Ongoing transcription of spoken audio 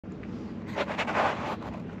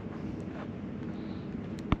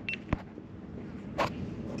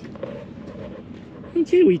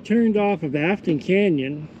Okay, we turned off of Afton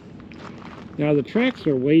Canyon. Now the tracks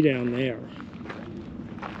are way down there.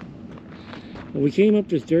 Well, we came up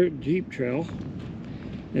this dirt Jeep trail,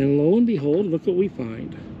 and lo and behold, look what we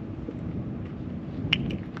find.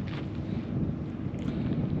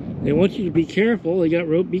 They want you to be careful. They got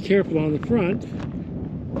rope, be careful on the front.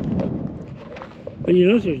 But you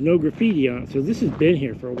notice there's no graffiti on it, so this has been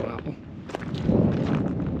here for a while.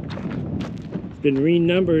 It's been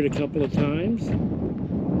renumbered a couple of times.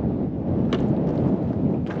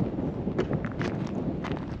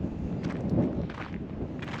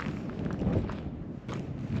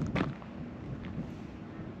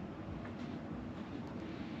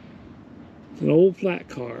 It's an old flat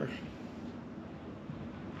car.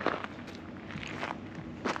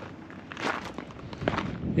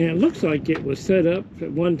 And it looks like it was set up at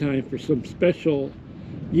one time for some special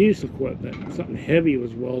use equipment. Something heavy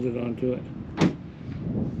was welded onto it.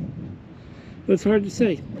 But it's hard to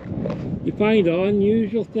say. You find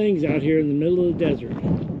unusual things out here in the middle of the desert.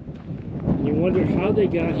 And you wonder how they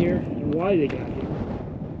got here and why they got here.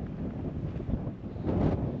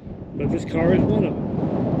 But this car is one of them.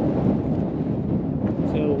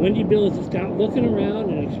 So Wendy Bill is just out looking around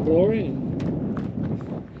and exploring.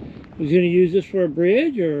 Who's going to use this for a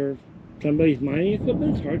bridge or somebody's mining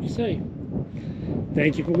equipment? It's hard to say.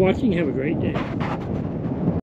 Thank you for watching. Have a great day.